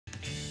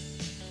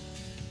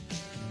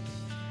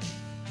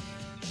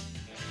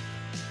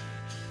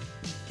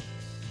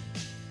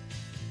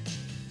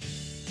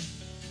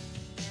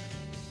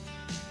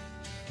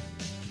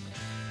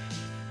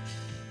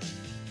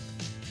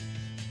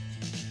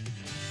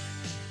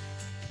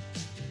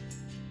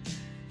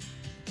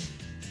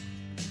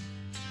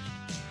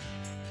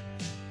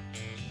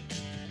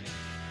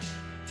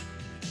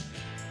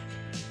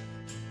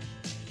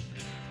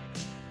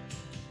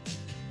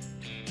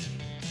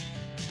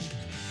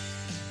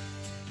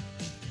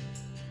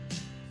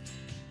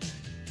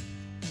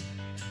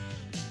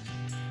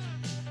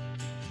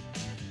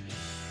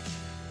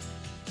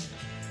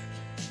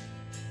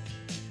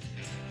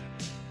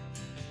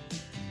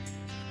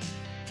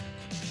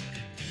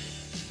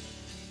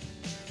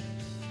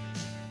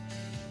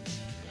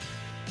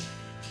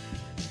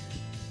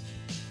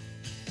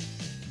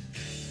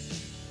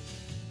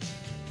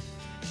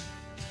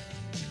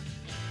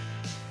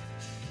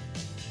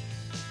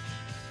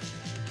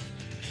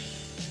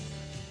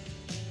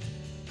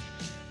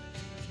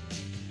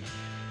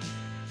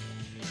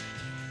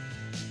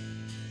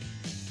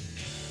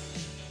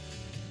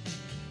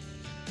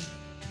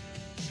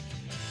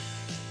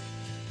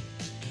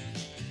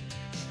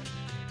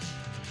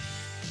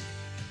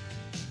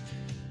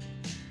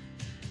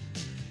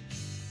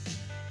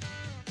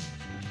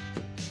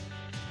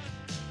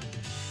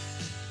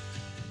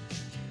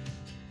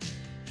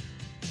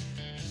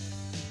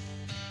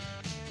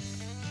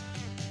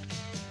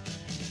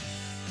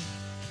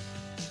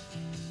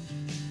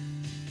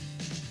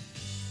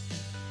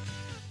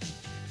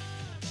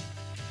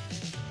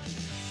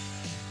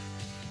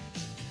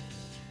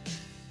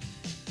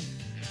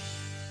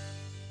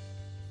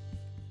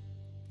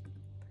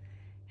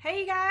Hey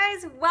you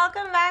guys,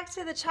 welcome back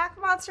to the Chalk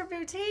Monster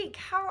Boutique.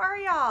 How are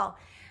y'all?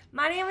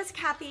 My name is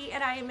Kathy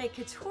and I am a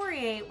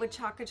couturier with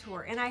Chalk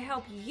Couture, and I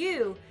help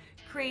you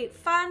create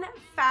fun,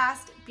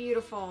 fast,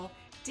 beautiful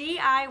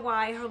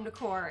DIY home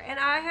decor. And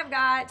I have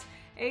got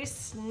a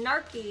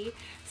snarky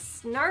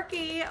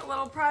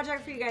little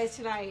project for you guys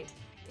tonight.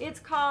 It's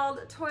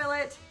called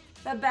Toilet,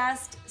 the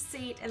best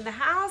seat in the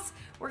house.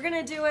 We're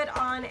gonna do it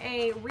on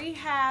a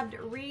rehabbed,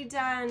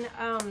 redone,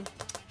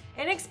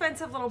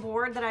 inexpensive little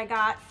board that I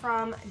got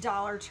from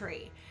Dollar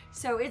Tree.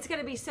 So it's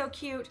gonna be so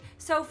cute,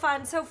 so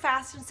fun, so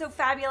fast, and so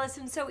fabulous,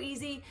 and so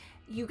easy.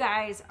 You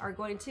guys are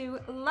going to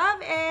love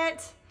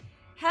it.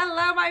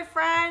 Hello, my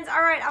friends.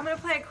 All right, I'm gonna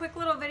play a quick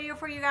little video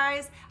for you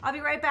guys. I'll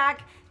be right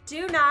back.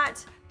 Do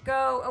not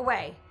go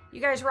away. You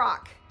guys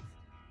rock.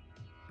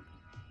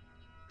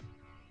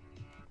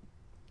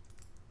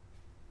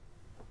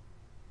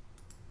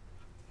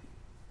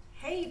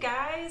 Hey you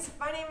guys,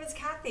 my name is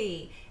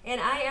Kathy and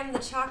I am the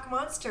Chalk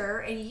Monster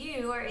and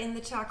you are in the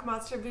Chalk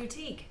Monster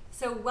Boutique.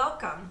 So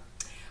welcome.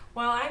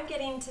 While I'm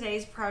getting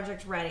today's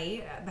project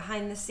ready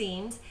behind the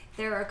scenes,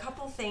 there are a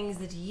couple things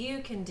that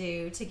you can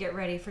do to get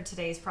ready for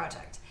today's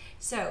project.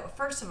 So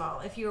first of all,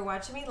 if you are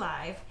watching me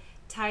live,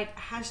 type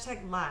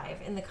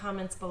 #live in the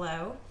comments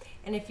below.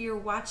 And if you're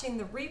watching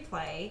the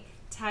replay,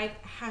 type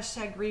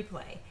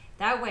 #replay.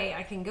 That way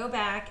I can go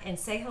back and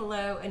say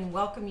hello and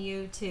welcome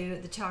you to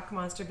the Chalk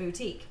Monster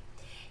Boutique.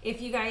 If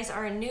you guys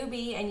are a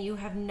newbie and you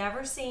have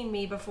never seen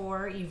me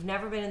before, you've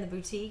never been in the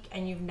boutique,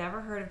 and you've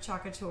never heard of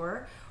Chalk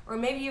Couture, or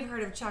maybe you've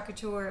heard of Chalk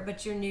Couture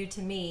but you're new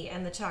to me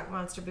and the Chalk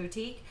Monster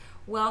Boutique,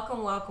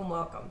 welcome, welcome,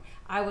 welcome.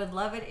 I would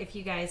love it if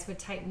you guys would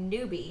type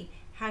newbie,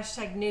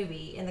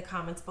 #newbie in the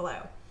comments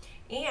below.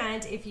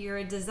 And if you're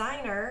a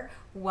designer,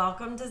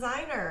 welcome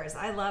designers.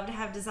 I love to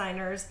have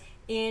designers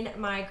in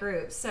my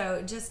group.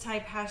 So just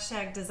type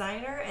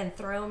 #designer and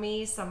throw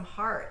me some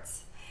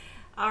hearts.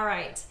 All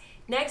right.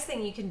 Next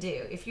thing you can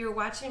do, if you're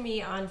watching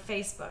me on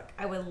Facebook,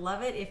 I would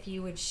love it if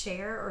you would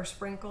share or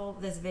sprinkle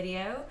this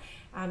video.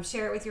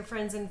 Share it with your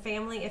friends and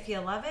family if you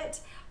love it.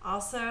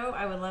 Also,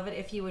 I would love it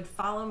if you would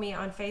follow me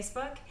on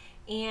Facebook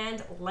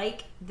and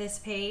like this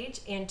page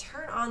and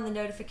turn on the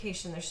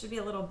notification. There should be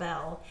a little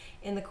bell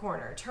in the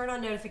corner. Turn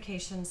on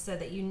notifications so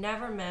that you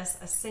never miss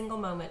a single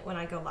moment when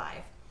I go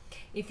live.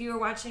 If you are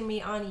watching me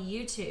on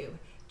YouTube,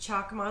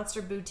 Chalk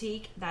Monster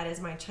Boutique, that is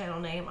my channel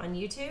name on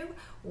YouTube.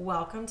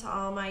 Welcome to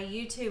all my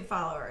YouTube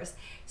followers.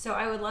 So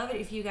I would love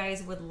it if you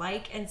guys would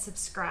like and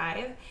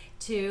subscribe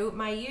to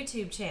my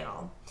YouTube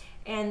channel.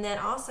 And then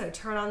also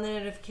turn on the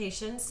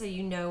notifications so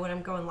you know when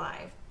I'm going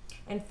live.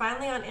 And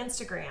finally on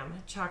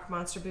Instagram, Chalk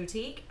Monster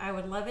Boutique, I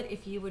would love it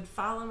if you would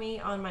follow me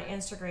on my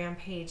Instagram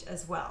page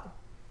as well.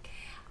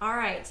 All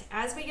right,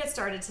 as we get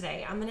started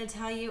today, I'm gonna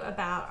tell you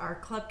about our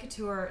Club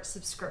Couture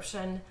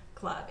subscription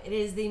club. It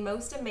is the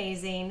most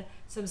amazing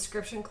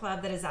subscription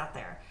club that is out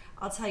there.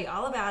 I'll tell you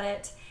all about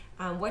it,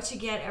 what you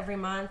get every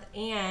month,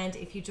 and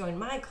if you join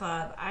my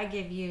club, I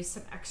give you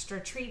some extra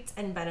treats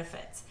and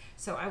benefits.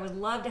 So I would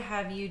love to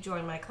have you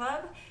join my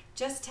club.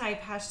 Just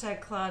type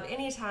 #club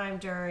anytime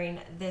during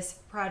this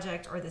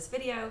project or this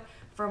video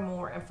for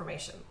more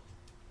information.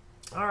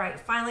 All right,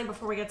 finally,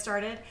 before we get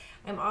started,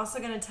 I'm also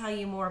going to tell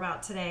you more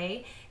about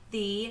today,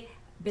 the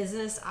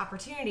business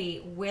opportunity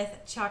with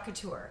Chalk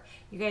Couture.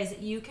 You guys,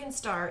 you can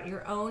start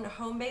your own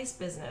home-based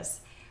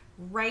business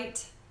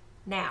right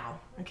now,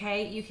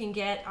 okay? You can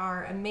get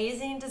our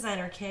amazing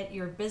designer kit,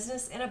 your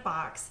business in a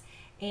box,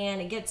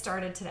 and get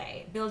started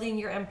today, building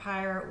your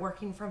empire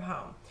working from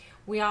home.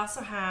 We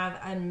also have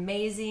an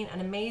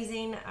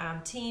amazing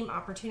team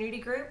opportunity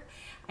group.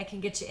 I can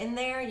get you in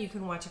there. You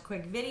can watch a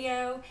quick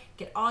video,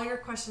 get all your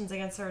questions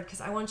answered, because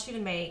I want you to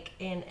make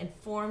an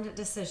informed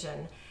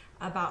decision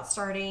about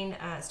starting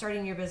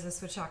your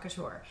business with Chalk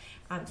Couture.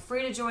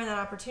 Free to join that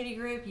opportunity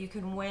group. You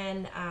can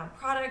win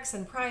products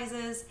and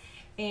prizes,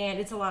 and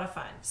it's a lot of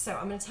fun. So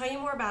I'm going to tell you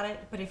more about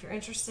it, but if you're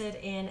interested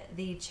in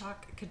the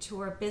Chalk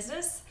Couture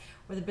business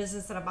or the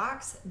business in a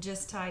box,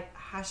 just type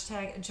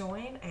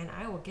 #join and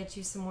I will get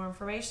you some more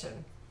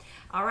information.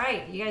 All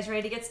right, you guys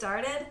ready to get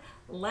started?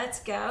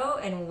 Let's go,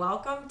 and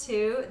welcome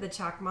to the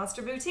Chalk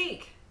Monster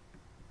Boutique.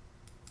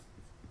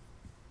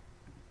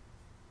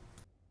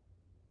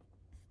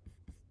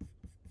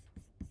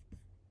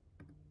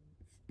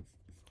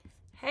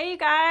 Hey you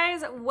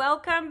guys,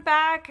 welcome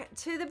back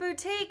to the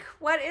boutique.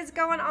 What is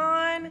going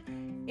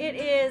on? It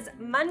is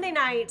Monday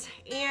night,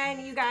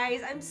 and you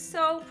guys, I'm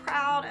so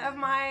proud of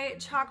my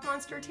Chalk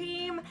Monster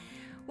team.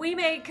 We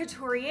made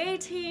Couturier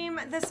team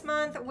this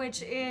month,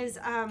 which is,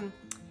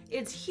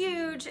 it's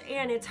huge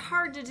and it's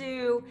hard to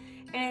do,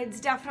 and it's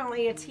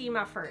definitely a team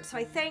effort. So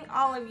I thank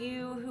all of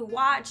you who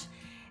watch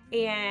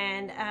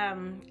and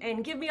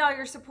give me all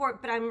your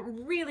support, but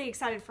I'm really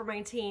excited for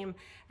my team.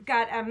 I've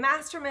got a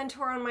master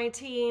mentor on my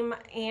team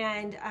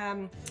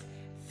and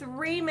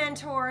 3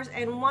 mentors,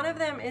 and one of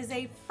them is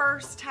a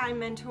first-time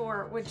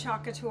mentor with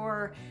Chalk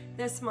Couture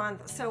this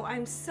month. So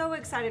I'm so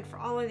excited for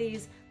all of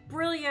these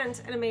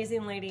brilliant and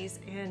amazing ladies,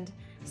 and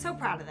so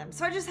proud of them.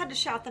 So I just had to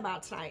shout them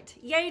out tonight.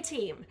 Yay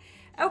team.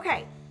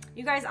 Okay,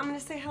 You guys, I'm gonna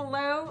say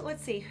hello.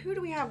 Let's see, who do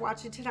we have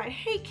watching tonight?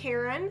 Hey,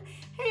 Karen.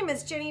 Hey,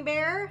 Miss Jenny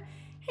Bear.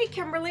 Hey,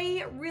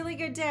 Kimberly. Really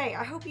good day.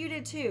 I hope you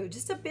did too.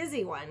 Just a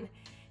busy one.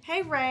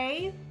 Hey,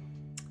 Ray.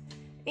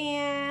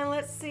 And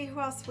let's see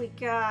who else we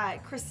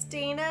got.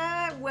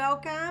 Christina,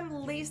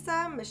 welcome.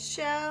 Lisa,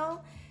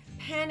 Michelle,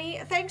 Penny.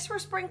 Thanks for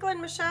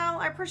sprinkling, Michelle.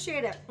 I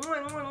appreciate it.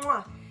 Mwah, mwah,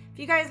 mwah. If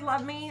you guys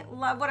love me,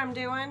 love what I'm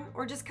doing,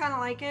 or just kind of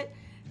like it,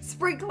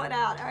 sprinkle it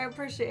out. I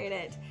appreciate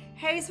it.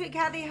 Hey, sweet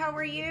Kathy, how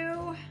are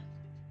you?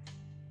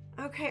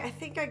 Okay, I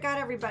think I got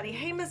everybody.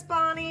 Hey, Miss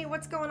Bonnie,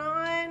 what's going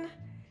on?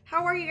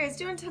 How are you guys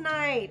doing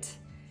tonight?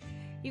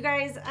 You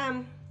guys,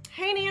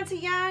 hey, Nancy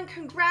Young,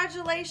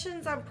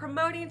 congratulations on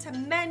promoting to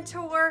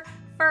mentor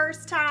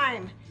first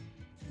time.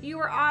 You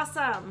were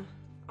awesome.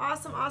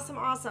 Awesome, awesome,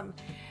 awesome.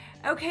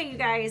 Okay, you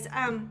guys,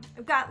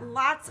 I've got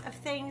lots of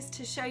things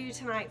to show you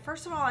tonight.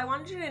 First of all, I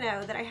wanted you to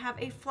know that I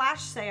have a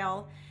flash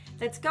sale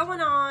that's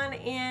going on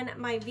in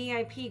my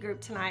VIP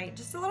group tonight.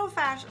 Just a little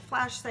flash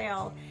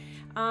sale.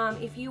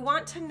 If you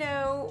want to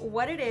know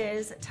what it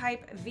is,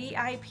 type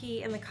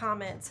VIP in the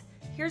comments.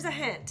 Here's a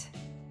hint.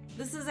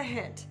 This is a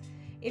hint.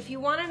 If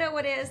you want to know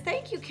what it is,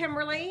 thank you,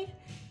 Kimberly.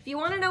 If you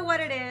want to know what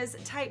it is,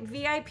 type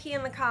VIP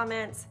in the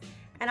comments,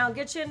 and I'll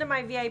get you into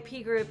my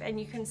VIP group and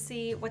you can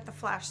see what the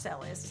flash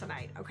sale is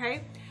tonight,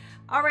 okay?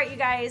 All right, you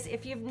guys,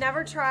 if you've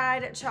never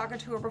tried Chalk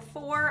Couture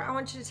before, I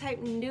want you to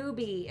type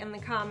newbie in the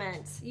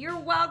comments. You're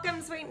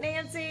welcome, sweet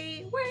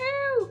Nancy.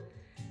 Woohoo!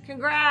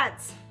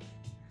 Congrats.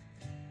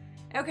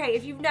 Okay,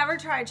 if you've never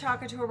tried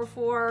Chalk Couture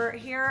before,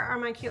 here are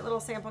my cute little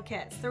sample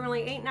kits. They're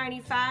only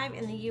 $8.95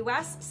 in the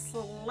US,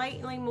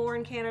 slightly more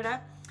in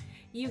Canada.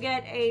 You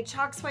get a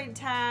chalk suede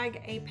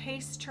tag, a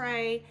paste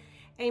tray,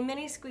 a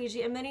mini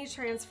squeegee, a mini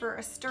transfer,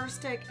 a stir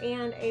stick,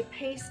 and a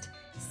paste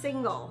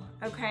single,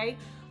 okay?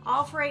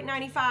 All for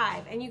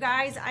 $8.95. And you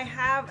guys, I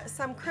have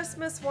some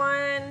Christmas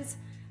ones,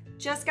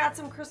 just got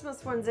some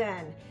Christmas ones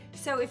in.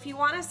 So if you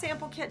want a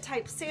sample kit,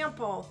 type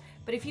sample,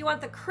 but if you want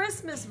the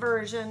Christmas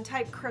version,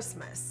 type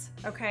Christmas,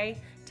 okay?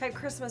 Type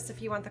Christmas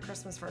if you want the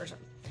Christmas version.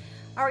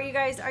 All right, you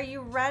guys, are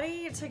you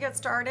ready to get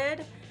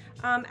started?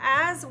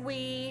 As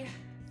we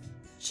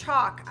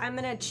chalk, I'm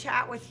gonna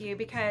chat with you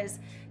because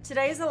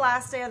today's the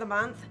last day of the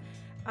month.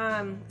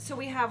 So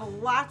we have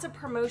lots of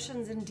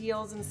promotions and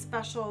deals and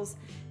specials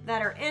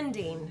that are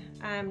ending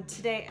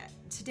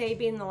today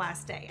being the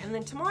last day. And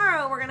then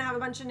tomorrow we're gonna have a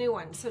bunch of new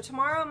ones. So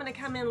tomorrow I'm gonna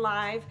come in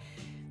live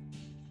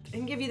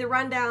and give you the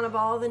rundown of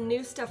all the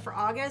new stuff for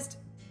August,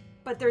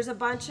 but there's a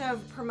bunch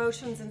of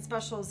promotions and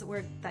specials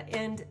that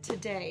end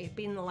today,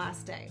 being the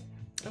last day,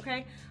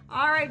 okay?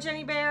 All right,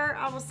 Jenny Bear,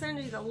 I will send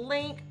you the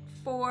link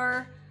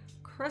for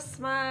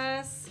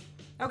Christmas.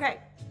 Okay,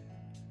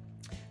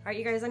 all right,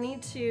 you guys, I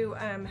need to,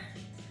 I'm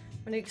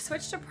gonna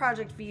switch to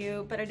project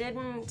view, but I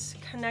didn't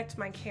connect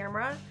my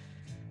camera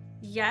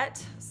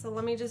yet, so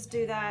let me just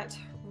do that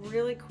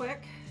really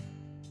quick.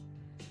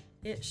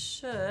 It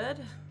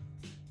should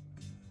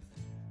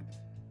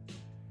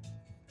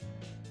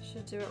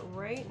do it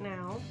right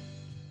now.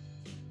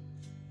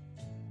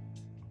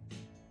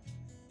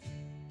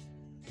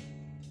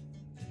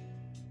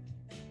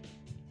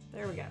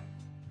 There we go.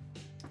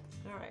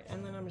 All right,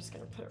 and then I'm just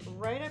gonna put it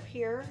right up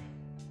here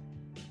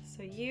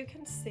so you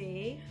can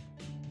see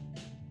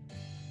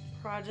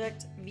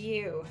project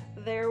view.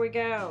 There we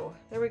go,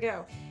 there we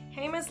go.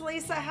 Hey, Miss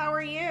Lisa, how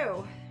are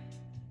you?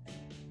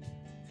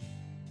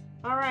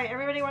 All right,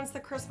 everybody wants the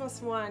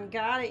Christmas one.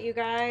 Got it, you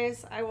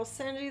guys. I will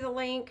send you the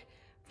link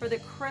for the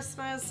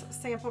Christmas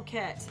sample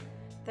kit.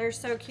 They're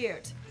so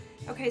cute.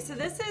 Okay, so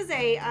this is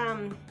a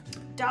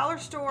dollar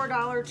store,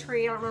 Dollar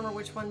Tree, I don't remember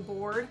which one,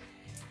 board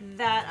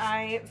that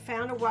I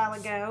found a while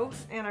ago,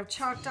 and I've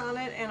chalked on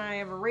it and I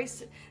have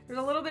erased it. There's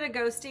a little bit of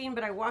ghosting,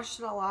 but I washed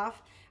it all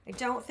off. I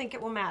don't think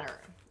it will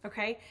matter,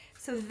 okay?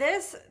 So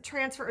this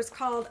transfer is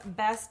called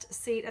Best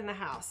Seat in the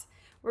House.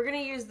 We're gonna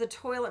use the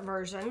toilet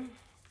version,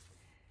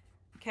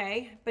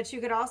 okay? But you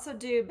could also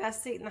do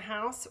Best Seat in the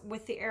House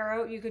with the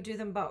arrow. You could do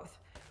them both.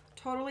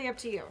 Totally up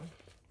to you,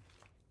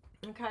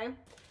 okay?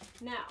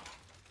 Now,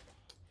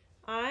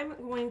 I'm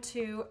going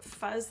to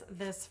fuzz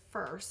this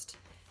first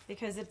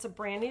because it's a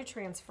brand new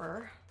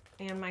transfer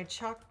and my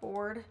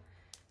chalkboard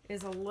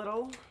is a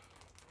little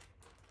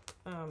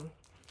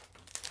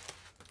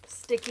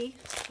sticky,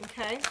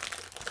 okay?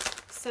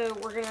 So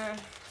we're gonna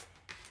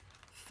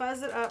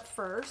fuzz it up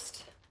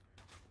first.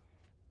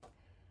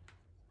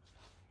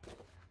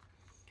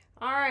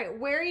 All right,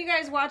 where are you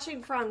guys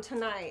watching from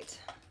tonight?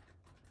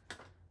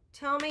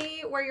 Tell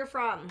me where you're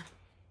from.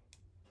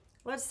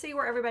 Let's see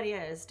where everybody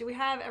is. Do we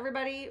have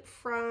everybody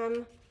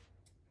from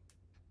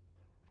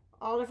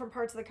all different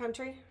parts of the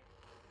country?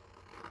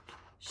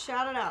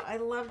 Shout it out. I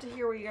love to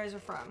hear where you guys are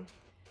from.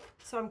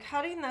 So I'm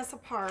cutting this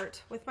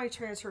apart with my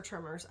transfer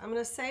trimmers. I'm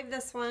gonna save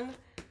this one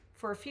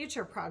for a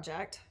future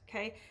project,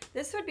 okay?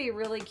 This would be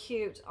really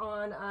cute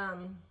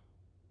on,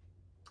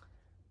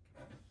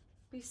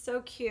 be so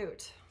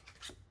cute.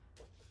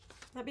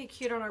 That'd be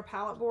cute on our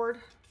palette board.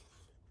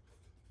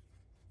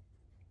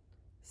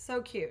 So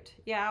cute,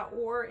 yeah,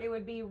 or it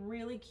would be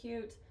really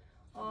cute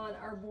on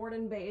our board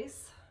and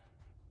base.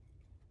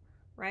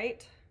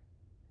 right?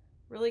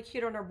 Really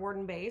cute on our board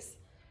and base.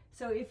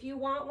 So if you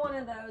want one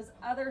of those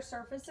other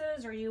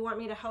surfaces, or you want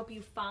me to help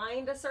you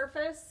find a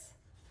surface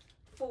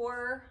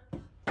for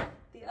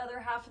the other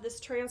half of this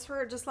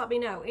transfer, just let me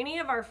know. Any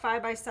of our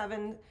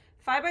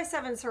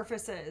 5x7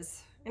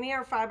 surfaces, any of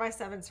our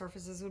 5x7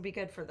 surfaces would be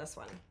good for this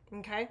one,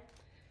 okay?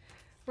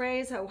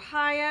 Ray's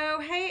Ohio.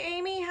 Hey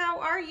Amy, how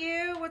are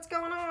you? What's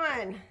going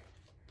on?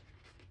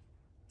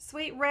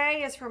 Sweet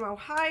Ray is from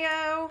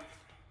Ohio.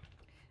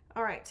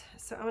 All right,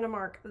 so I'm gonna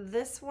mark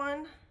this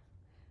one,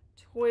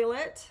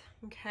 toilet,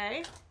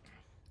 okay?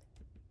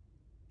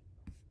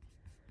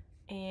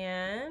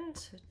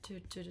 And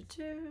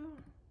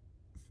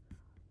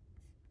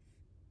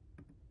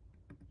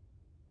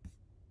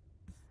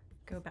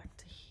go back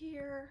to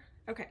here.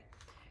 Okay,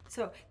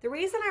 so the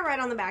reason I write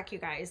on the back, you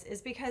guys,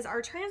 is because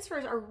our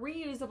transfers are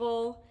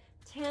reusable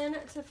 10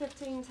 to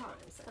 15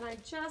 times. And I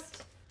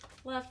just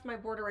left my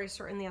board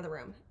eraser in the other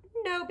room.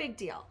 No big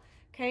deal.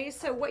 Okay,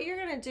 so what you're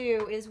gonna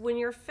do is when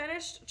you're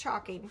finished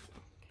chalking,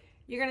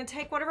 you're gonna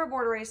take one of our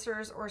board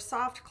erasers or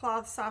soft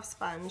cloth, soft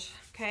sponge,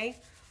 okay?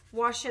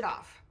 Wash it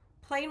off.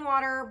 Plain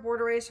water,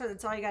 board eraser,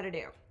 that's all you gotta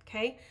do,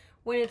 okay?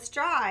 When it's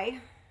dry,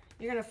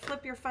 you're gonna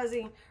flip your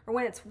fuzzy, or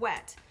when it's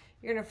wet,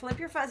 you're gonna flip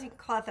your fuzzy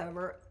cloth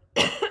over,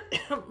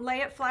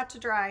 lay it flat to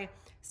dry,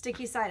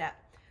 sticky side up.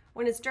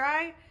 When it's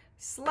dry,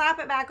 slap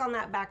it back on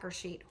that backer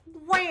sheet.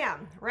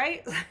 Wham,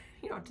 right?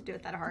 You don't have to do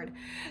it that hard.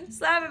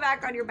 Slap it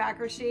back on your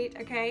backer sheet,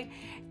 okay?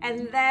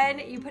 And then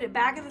you put it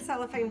back in the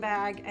cellophane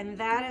bag, and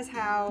that is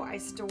how I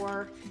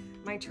store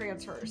my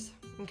transfers,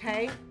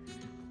 okay?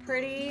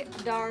 Pretty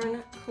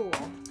darn cool,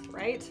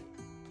 right?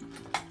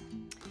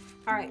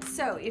 All right,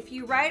 so if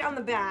you write on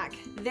the back,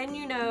 then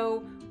you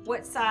know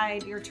what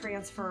side your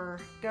transfer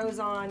goes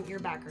on your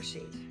backer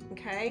sheet,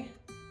 okay?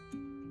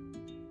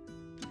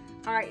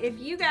 All right, if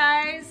you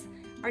guys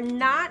are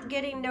not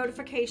getting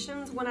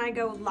notifications when I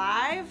go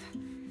live,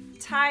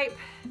 type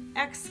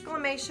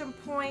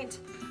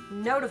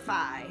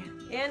 !notify,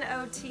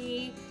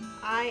 N-O-T-I-F-Y,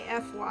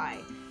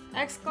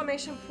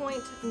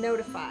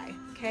 !notify,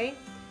 okay?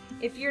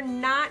 If you're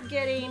not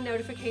getting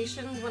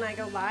notifications when I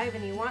go live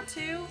and you want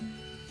to,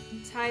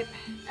 type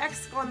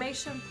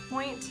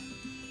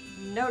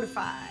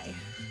 !notify.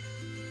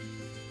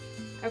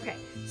 Okay,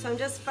 so I'm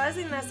just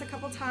fuzzing this a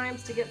couple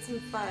times to get some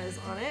fuzz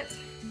on it.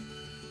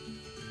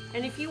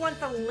 And if you want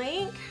the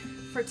link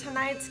for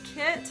tonight's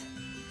kit,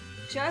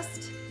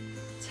 just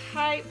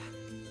type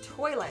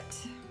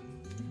toilet,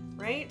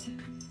 right?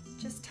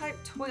 Just type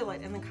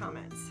toilet in the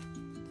comments.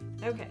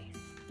 Okay,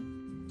 so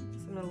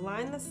I'm gonna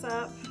line this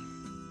up.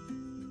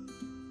 I'm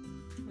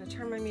gonna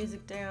turn my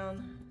music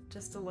down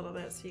just a little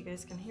bit so you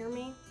guys can hear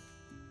me.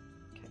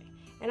 Okay,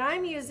 and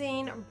I'm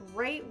using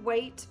bright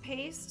white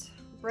paste,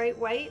 bright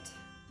white,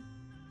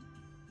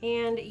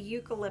 and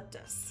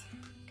eucalyptus,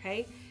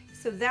 okay?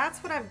 So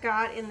that's what I've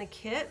got in the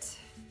kit.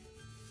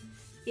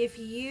 If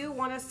you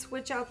want to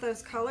switch out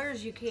those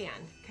colors, you can,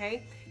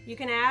 okay? You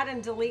can add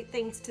and delete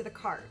things to the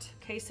cart,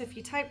 okay? So if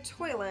you type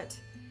toilet,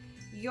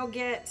 you'll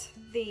get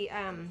the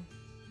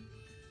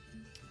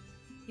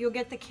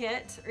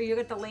kit, or you'll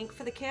get the link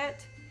for the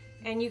kit,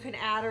 and you can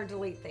add or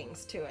delete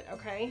things to it,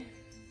 okay?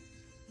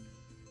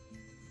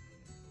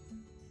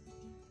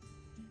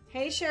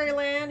 Hey Sherry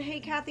Lynn, hey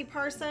Kathy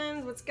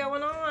Parsons, what's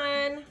going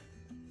on?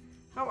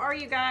 How are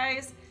you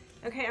guys?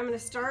 Okay, I'm gonna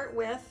start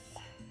with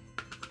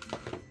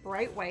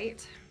bright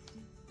white.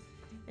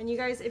 And you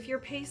guys, if your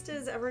paste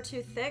is ever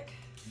too thick,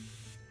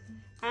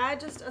 add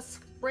just a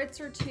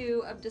spritz or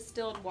two of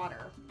distilled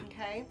water,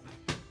 okay?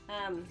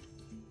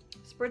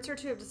 Spritz or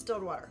two of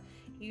distilled water.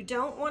 You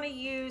don't want to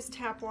use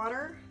tap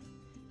water.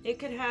 It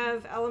could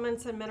have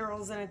elements and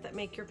minerals in it that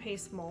make your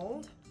paste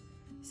mold.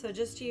 So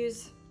just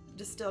use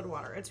distilled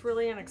water. It's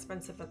really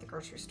inexpensive at the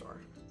grocery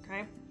store,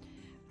 okay?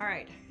 All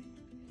right,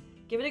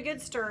 give it a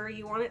good stir.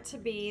 You want it to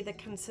be the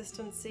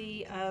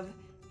consistency of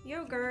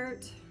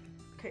yogurt.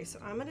 Okay, so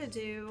I'm gonna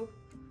do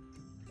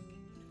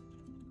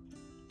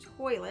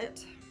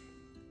toilet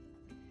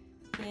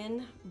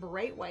in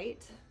bright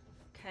white,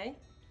 okay?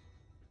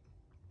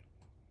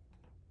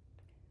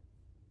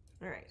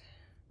 All right.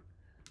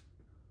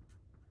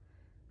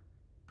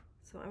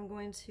 So I'm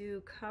going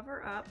to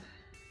cover up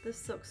the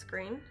silk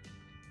screen.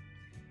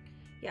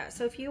 Yeah,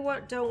 so if you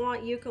don't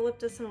want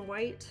eucalyptus and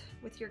white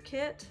with your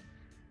kit,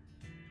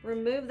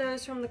 remove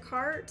those from the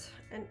cart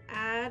and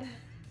add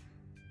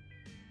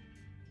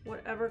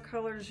whatever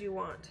colors you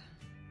want.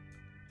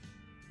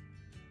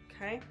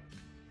 Okay?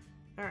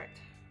 All right.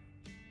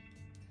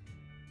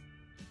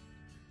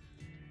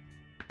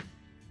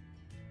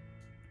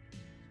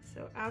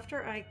 So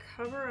after I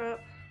cover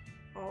up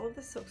all of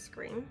the silk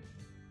screen,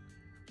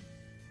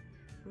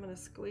 I'm gonna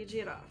squeegee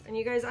it off. And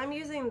you guys, I'm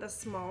using the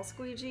small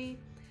squeegee.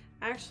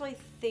 I actually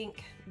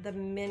think the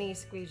mini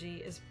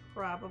squeegee is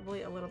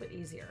probably a little bit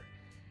easier.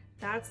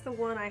 That's the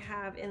one I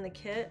have in the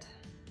kit.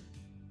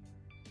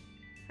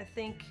 I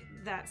think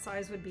that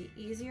size would be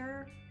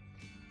easier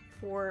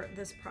for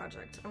this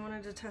project. I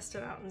wanted to test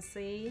it out and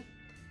see,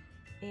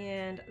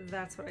 and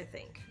that's what I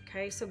think.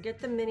 Okay, so get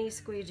the mini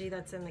squeegee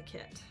that's in the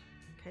kit.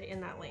 okay, in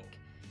that link.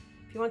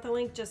 If you want the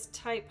link, just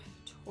type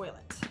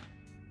toilet,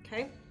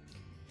 okay?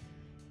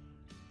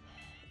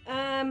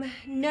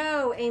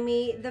 No,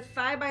 Amy, the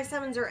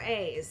 5x7s are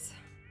A's,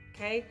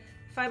 okay?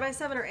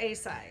 5x7 are A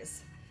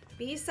size.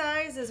 B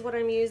size is what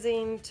I'm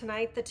using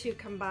tonight, the two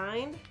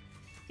combined.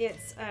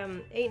 It's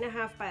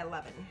 8.5 by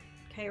 11,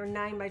 okay, or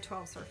 9 by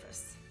 12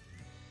 surface.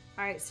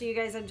 All right, so you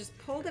guys, I've just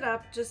pulled it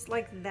up just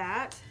like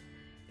that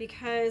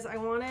because I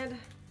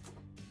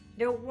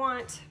don't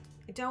want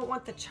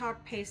the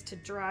chalk paste to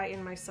dry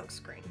in my silk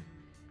screen.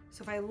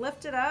 So if I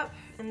lift it up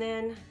and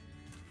then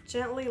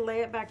gently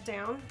lay it back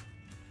down,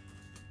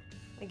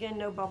 again,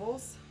 no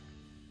bubbles,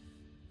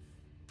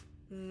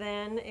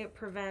 then it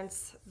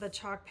prevents the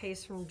chalk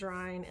paste from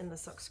drying in the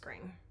silk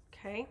screen,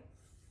 okay?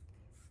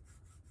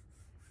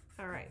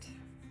 All right,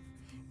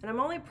 and I'm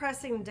only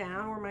pressing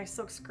down where my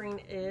silk screen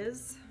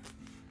is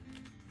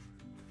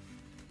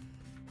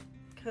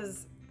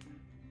because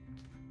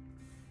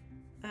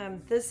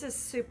this is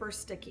super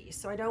sticky,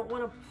 so I don't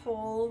want to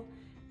pull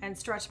and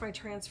stretch my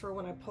transfer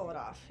when I pull it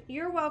off.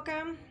 You're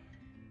welcome.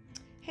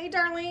 Hey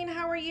Darlene,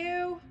 how are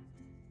you?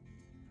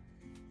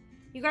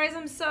 You guys,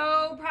 I'm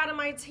so proud of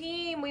my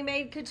team. We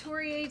made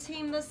Couturier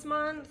team this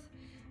month.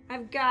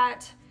 I've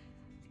got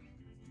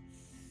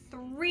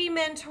 3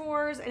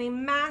 mentors and a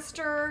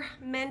master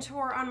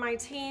mentor on my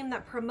team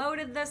that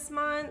promoted this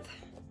month.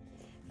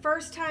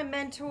 First time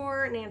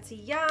mentor, Nancy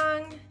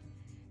Young.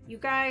 You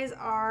guys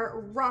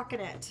are rocking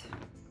it,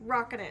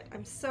 rocking it.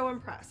 I'm so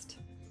impressed.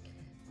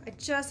 I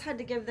just had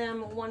to give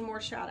them one more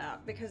shout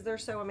out because they're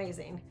so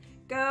amazing.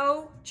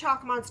 Go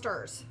Chalk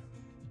Monsters.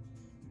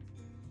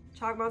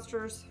 Chalk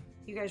Monsters,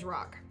 you guys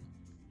rock.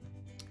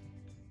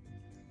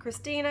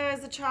 Christina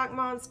is a Chalk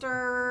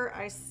Monster.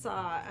 I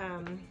saw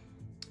a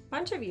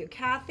bunch of you.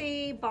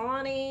 Kathy,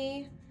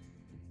 Bonnie,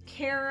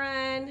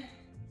 Karen,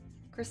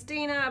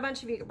 Christina, a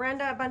bunch of you.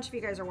 Brenda, a bunch of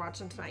you guys are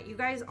watching tonight. You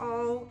guys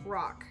all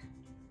rock.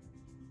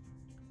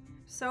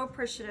 So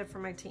appreciative for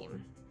my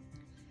team.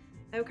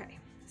 Okay,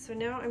 so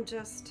now I'm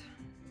just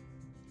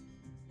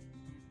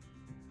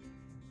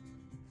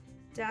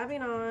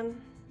dabbing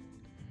on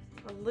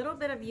a little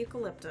bit of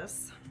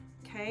eucalyptus,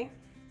 okay?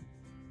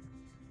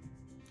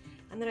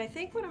 And then I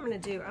think what I'm gonna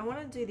do, I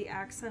wanna do the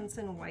accents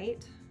in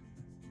white,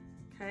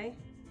 okay?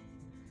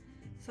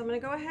 So I'm gonna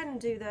go ahead and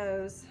do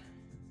those.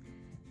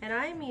 And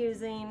I'm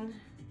using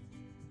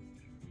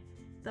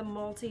the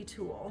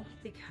multi-tool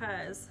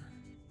because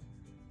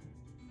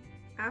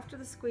after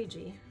the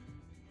squeegee,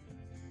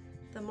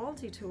 the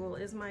multi-tool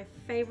is my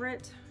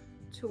favorite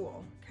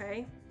tool,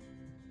 okay?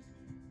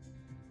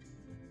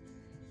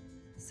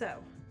 So,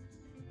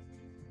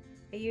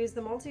 I use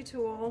the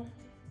multi-tool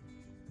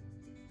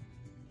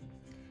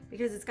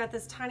because it's got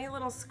this tiny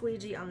little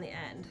squeegee on the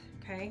end,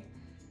 okay?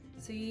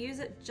 So you use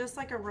it just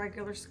like a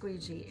regular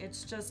squeegee.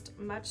 It's just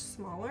much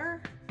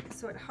smaller,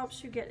 so it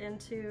helps you get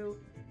into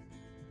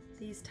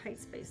these tight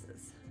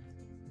spaces.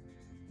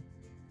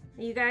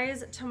 You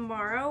guys,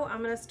 tomorrow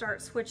I'm gonna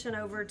start switching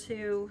over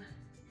to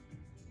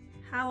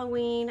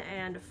Halloween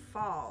and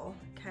fall,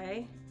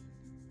 okay?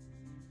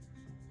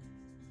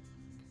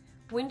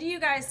 When do you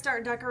guys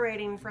start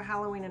decorating for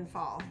Halloween and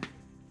fall?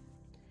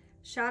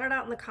 Shout it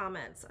out in the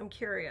comments, I'm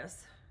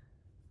curious.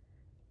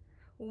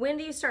 When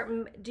do you start,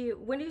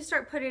 when do you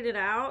start putting it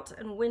out,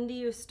 and when do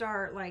you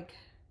start, like,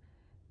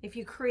 if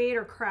you create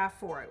or craft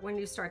for it, when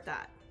do you start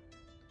that?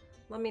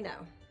 Let me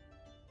know.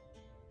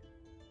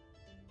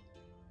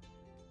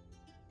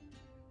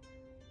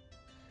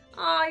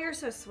 Aw, you're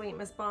so sweet,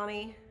 Miss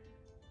Bonnie.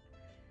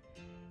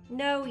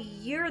 No,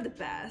 you're the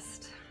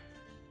best.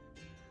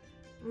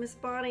 Miss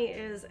Bonnie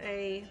is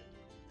a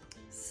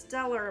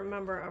stellar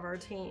member of our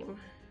team.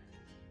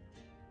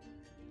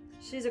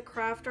 She's a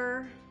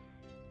crafter.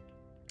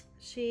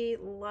 She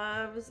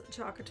loves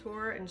Chalk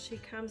Couture, and she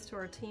comes to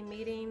our team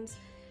meetings.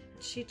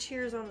 She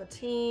cheers on the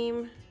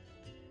team.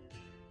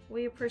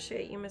 We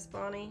appreciate you, Miss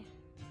Bonnie.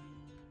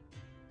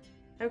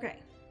 Okay.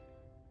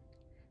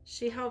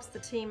 She helps the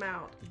team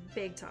out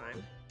big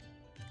time.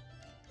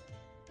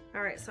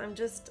 All right, so I'm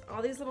just,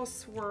 all these little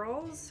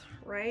swirls,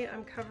 right?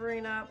 I'm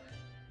covering up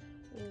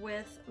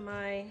with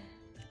my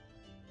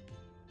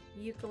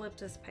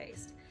eucalyptus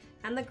paste.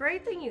 And the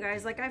great thing, you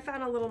guys, like I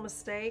found a little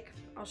mistake.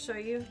 I'll show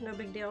you, no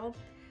big deal.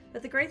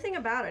 But the great thing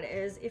about it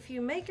is if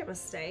you make a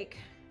mistake,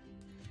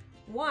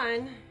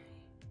 one,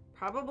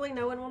 probably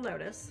no one will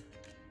notice.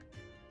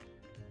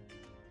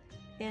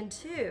 And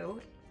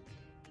two,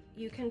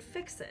 you can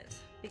fix it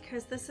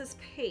because this is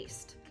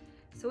paste.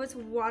 So it's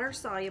water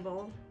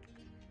soluble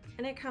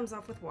and it comes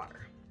off with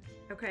water,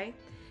 okay?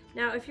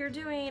 Now, if you're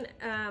doing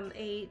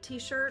a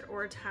t-shirt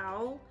or a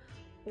towel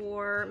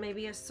or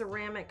maybe a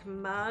ceramic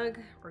mug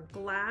or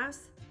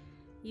glass,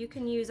 you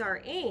can use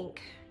our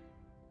ink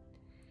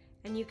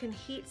and you can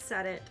heat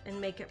set it and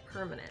make it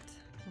permanent,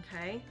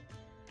 okay?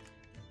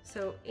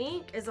 So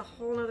ink is a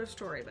whole nother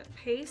story, but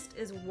paste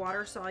is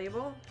water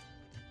soluble,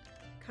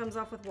 comes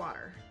off with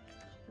water.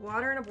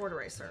 Water and a board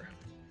eraser.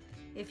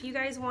 If you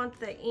guys want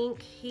the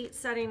ink heat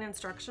setting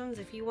instructions,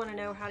 if you want to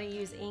know how to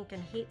use ink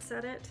and heat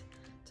set it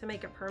to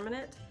make it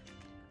permanent,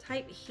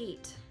 type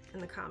heat in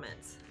the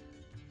comments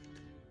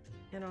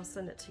and I'll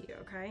send it to you,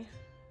 okay?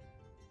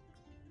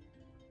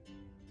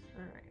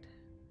 All right.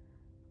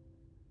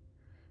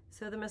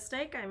 So the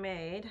mistake I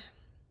made,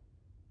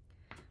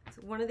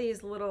 so one of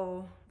these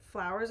little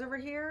flowers over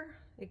here,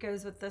 it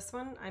goes with this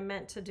one. I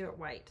meant to do it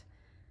white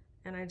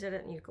and I did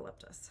it in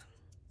eucalyptus.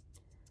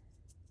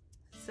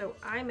 So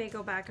I may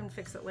go back and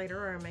fix it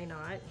later or I may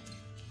not.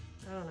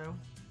 I don't know.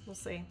 We'll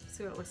see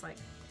what it looks like.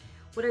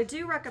 What I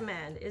do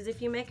recommend is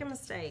if you make a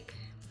mistake,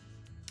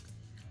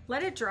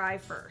 let it dry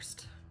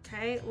first,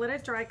 okay? Let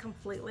it dry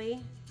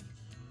completely.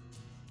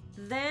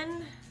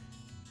 Then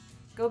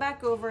go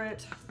back over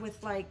it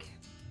with like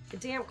a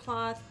damp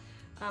cloth.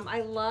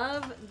 I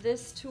love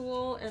this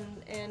tool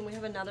and we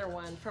have another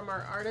one from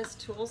our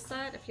artist tool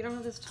set. If you don't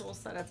have this tool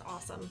set, it's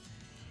awesome.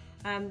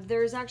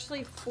 There's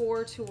actually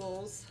 4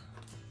 tools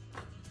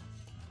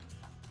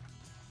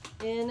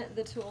in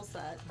the tool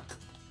set.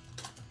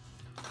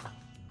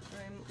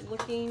 I'm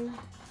looking,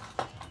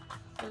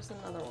 there's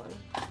another one.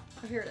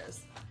 Oh, here it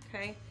is,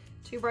 okay?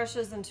 2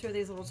 brushes and 2 of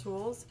these little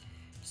tools.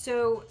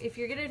 So if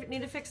you're gonna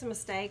need to fix a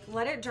mistake,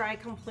 let it dry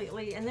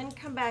completely and then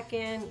come back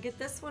in, get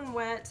this one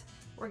wet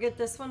or get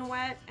this one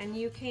wet and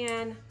you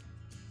can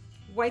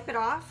wipe it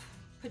off,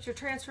 put your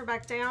transfer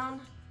back down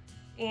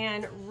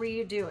and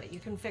redo it. You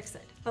can fix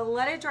it, but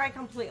let it dry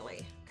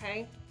completely,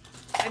 okay?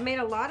 I made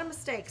a lot of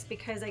mistakes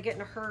because I get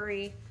in a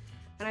hurry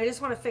and I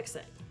just wanna fix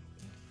it.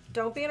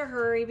 Don't be in a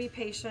hurry, be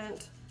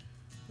patient,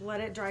 let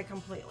it dry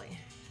completely,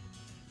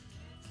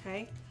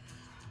 okay?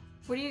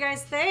 What do you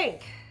guys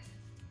think?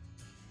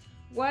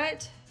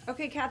 What?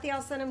 Okay, Kathy,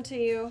 I'll send them to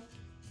you.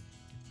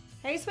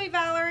 Hey, sweet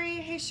Valerie.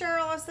 Hey,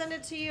 Cheryl, I'll send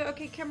it to you.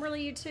 Okay,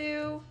 Kimberly, you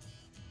too.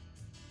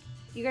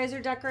 You guys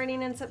are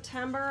decorating in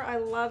September. I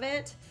love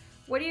it.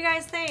 What do you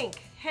guys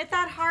think? Hit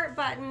that heart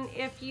button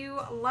if you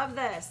love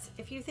this,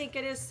 if you think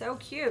it is so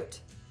cute.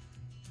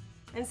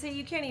 And see,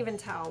 you can't even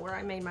tell where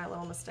I made my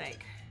little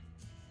mistake.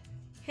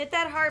 Hit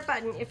that heart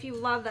button if you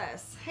love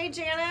this. Hey,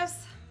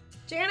 Janice.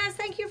 Janice,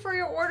 thank you for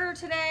your order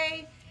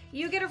today.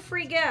 You get a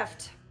free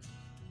gift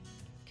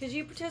because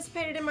you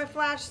participated in my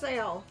flash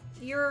sale.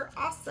 You're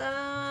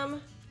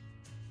awesome.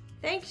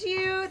 Thank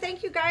you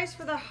guys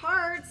for the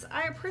hearts.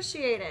 I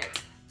appreciate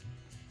it.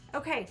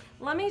 Okay,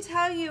 let me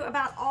tell you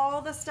about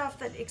all the stuff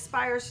that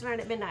expires tonight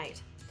at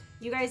midnight.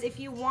 You guys, if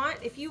you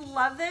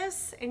love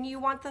this and you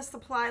want the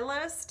supply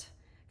list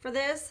for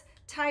this,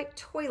 type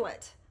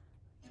toilet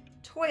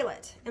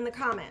in the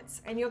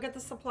comments and you'll get the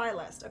supply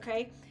list,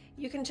 okay?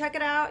 You can check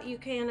it out. You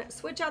can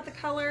switch out the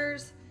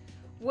colors,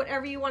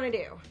 whatever you want to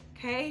do,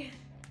 okay?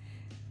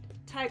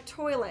 Type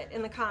toilet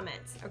in the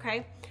comments,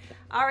 okay?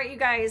 All right, you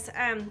guys,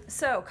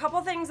 so a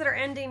couple things that are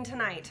ending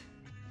tonight.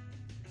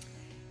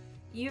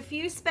 If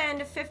you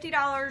spend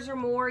 $50 or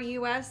more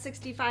US,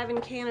 $65 in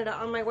Canada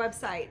on my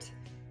website,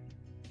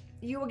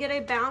 you will get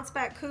a bounce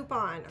back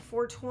coupon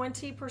for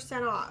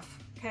 20% off,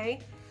 okay?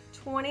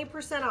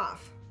 20%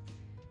 off.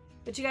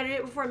 But you gotta do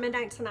it before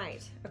midnight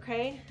tonight,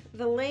 okay?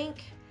 The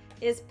link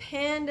is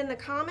pinned in the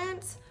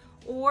comments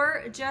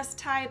or just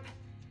type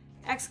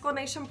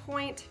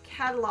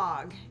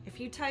 !catalog. If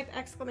you type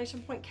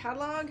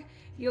 !catalog,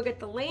 you'll get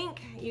the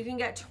link. You can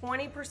get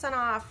 20%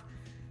 off,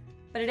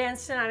 but it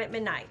ends tonight at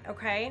midnight,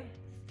 okay?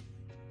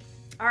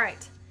 All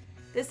right,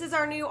 this is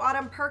our new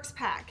Autumn Perks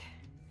pack.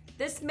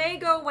 This may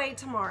go away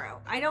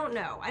tomorrow. I don't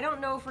know. I don't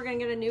know if we're gonna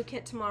get a new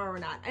kit tomorrow or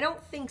not. I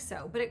don't think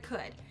so, but it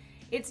could.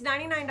 It's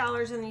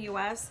 $99 in the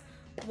US,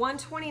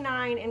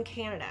 $129 in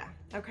Canada,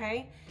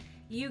 okay?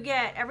 You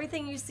get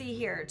everything you see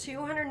here,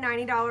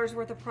 $290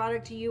 worth of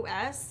product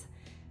US,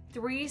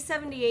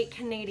 $378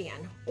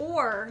 Canadian.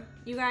 Or,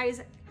 you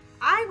guys,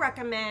 I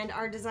recommend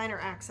our designer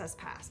access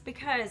pass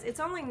because it's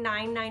only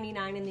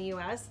 $9.99 in the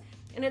US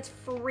and it's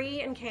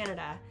free in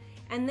Canada.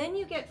 And then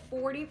you get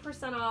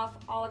 40% off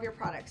all of your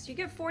products. You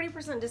get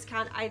 40%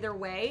 discount either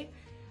way,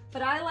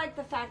 but I like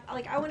the fact,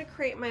 like I wanna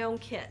create my own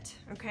kit,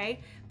 okay?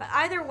 But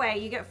either way,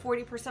 you get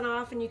 40%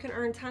 off and you can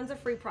earn tons of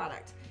free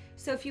product.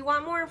 So if you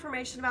want more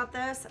information about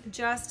this,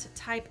 just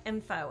type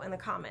info in the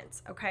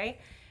comments, okay?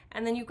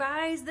 And then you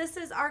guys, this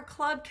is our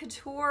Club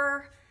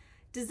Couture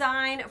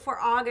design for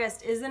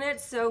August. Isn't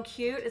it so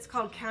cute? It's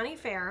called County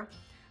Fair.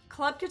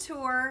 Club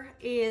Couture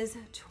is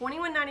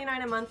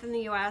 $21.99 a month in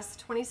the US,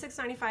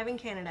 $26.95 in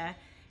Canada.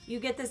 You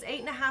get this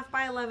 8.5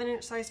 by 11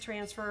 inch size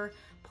transfer,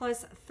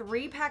 plus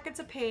 3 packets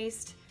of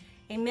paste,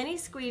 a mini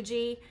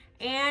squeegee,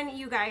 and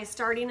you guys,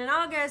 starting in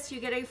August, you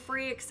get a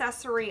free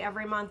accessory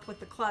every month with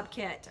the club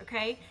kit,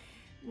 okay?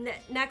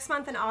 Next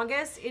month in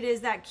August, it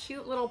is that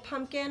cute little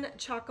pumpkin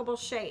chalkable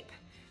shape.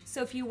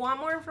 So if you want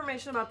more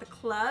information about the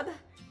club,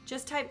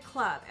 just type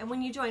club. And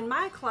when you join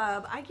my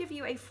club, I give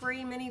you a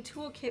free mini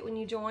toolkit when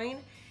you join.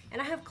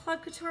 And I have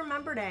Club Couture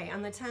Member Day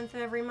on the 10th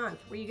of every month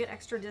where you get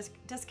extra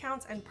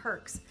discounts and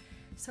perks.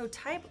 So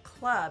type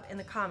club in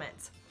the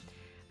comments.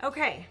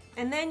 Okay,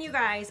 and then you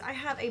guys, I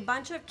have a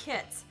bunch of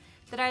kits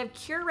that I have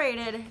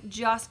curated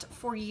just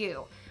for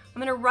you.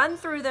 I'm gonna run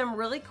through them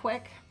really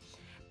quick,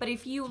 But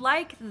if you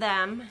like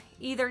them,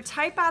 either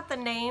type the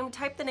name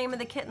of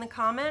the kit in the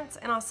comments,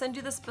 and I'll send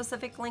you the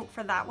specific link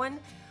for that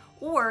one.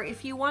 Or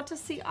if you want to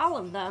see all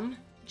of them,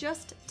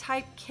 just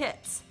type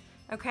kits,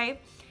 okay?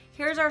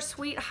 Here's our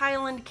Sweet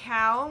Highland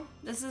Cow.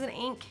 This is an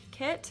ink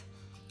kit.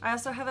 I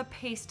also have a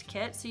paste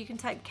kit, so you can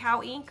type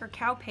cow ink or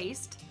cow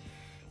paste,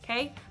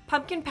 okay?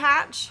 Pumpkin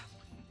Patch.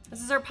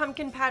 This is our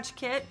Pumpkin Patch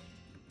kit.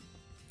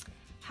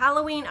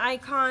 Halloween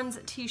Icons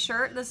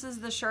t-shirt. This is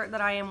the shirt that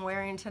I am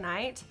wearing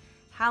tonight.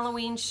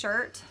 Halloween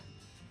shirt.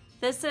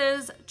 This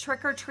is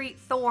Trick or Treat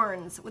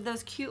Thorns with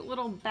those cute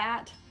little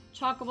bat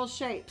chalkable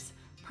shapes.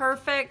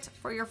 Perfect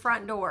for your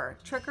front door.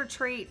 Trick or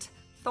Treat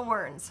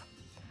Thorns.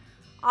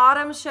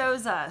 Autumn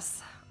shows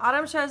us.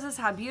 Autumn shows us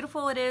how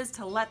beautiful it is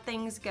to let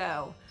things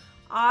go.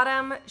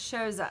 Autumn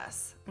shows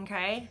us,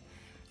 okay?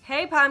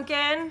 Hey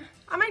pumpkin.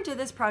 I might do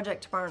this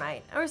project tomorrow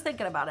night. I was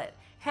thinking about it.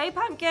 Hey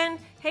pumpkin,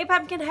 hey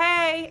pumpkin,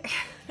 hey.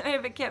 I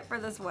have a kit for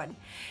this one.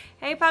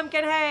 Hey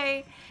pumpkin,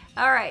 hey.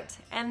 All right,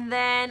 and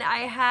then I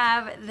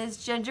have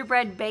this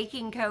gingerbread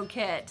baking co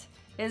kit.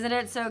 Isn't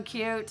it so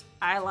cute?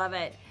 I love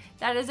it.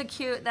 That is a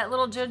cute, that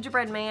little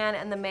gingerbread man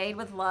and the maid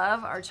with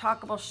love are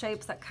chalkable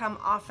shapes that come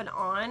off and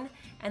on,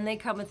 and they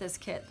come with this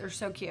kit. They're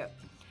so cute.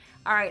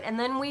 All right, and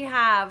then we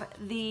have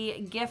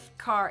the gift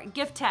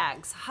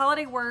tags,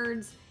 holiday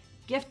words,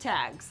 gift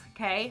tags,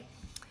 okay?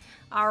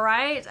 All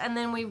right, and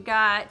then we've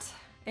got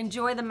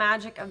Enjoy the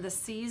Magic of the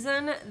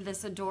Season,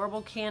 this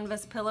adorable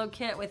canvas pillow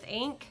kit with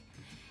ink.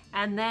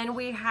 And then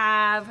we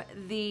have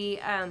the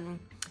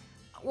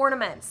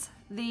ornaments,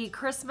 the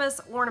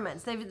Christmas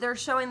ornaments. They're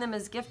showing them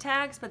as gift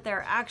tags, but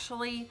they're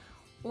actually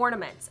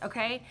ornaments,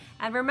 okay?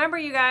 And remember,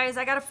 you guys,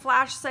 I got a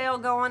flash sale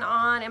going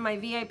on in my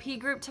VIP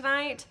group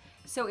tonight.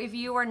 So if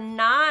you are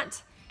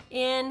not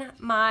in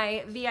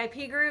my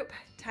VIP group,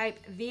 type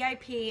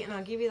VIP and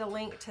I'll give you the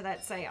link to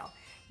that sale.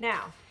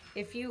 Now,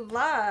 if you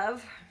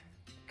love,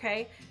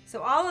 okay,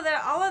 so all of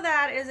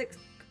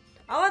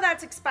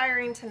that's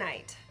expiring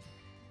tonight.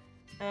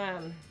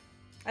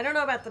 I don't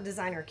know about the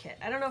designer kit.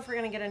 I don't know if we're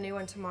gonna get a new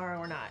one tomorrow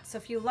or not. So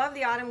if you love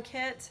the autumn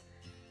kit,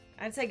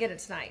 I'd say get it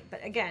tonight.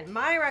 But again,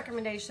 my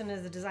recommendation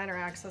is the designer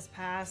access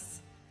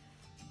pass.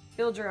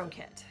 Build your own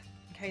kit.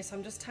 Okay, so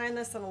I'm just tying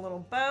this in a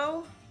little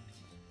bow.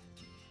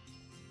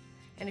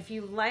 And if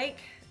you like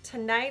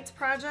tonight's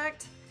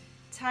project,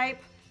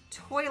 type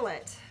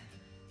toilet.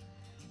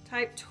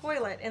 Type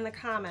toilet in the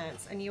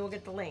comments and you will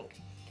get the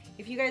link.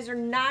 If you guys are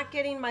not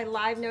getting my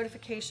live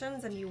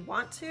notifications and you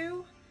want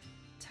to,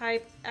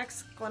 type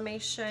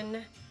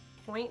exclamation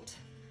point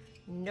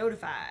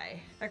notify.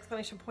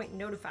 Exclamation point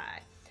notify.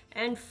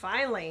 And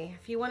finally,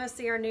 if you want to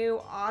see our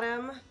new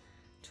autumn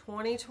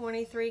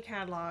 2023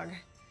 catalog,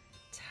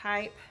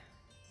 type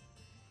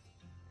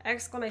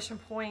exclamation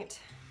point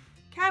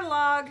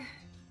catalog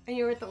and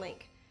you'll get the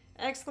link.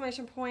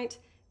 Exclamation point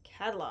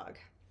catalog.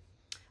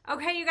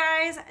 Okay, you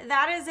guys,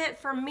 that is it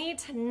for me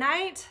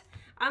tonight.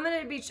 I'm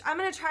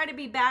gonna try to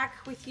be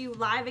back with you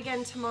live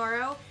again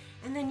tomorrow.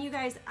 And then you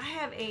guys, I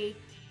have a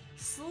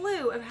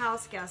slew of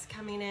house guests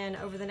coming in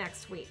over the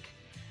next week.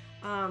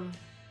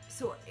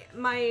 So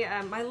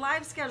my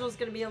live schedule is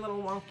gonna be a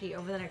little wonky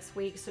over the next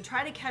week. So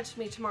try to catch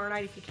me tomorrow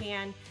night if you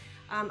can.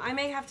 I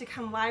may have to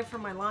come live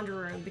from my laundry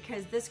room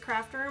because this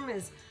craft room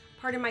is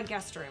part of my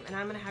guest room and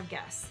I'm gonna have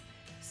guests.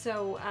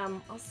 So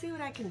I'll see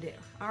what I can do.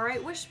 All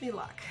right, wish me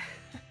luck.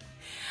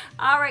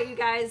 All right, you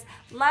guys,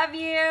 love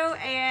you,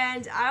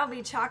 and I'll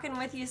be chalking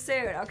with you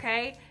soon,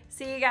 okay?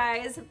 See you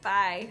guys,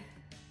 bye.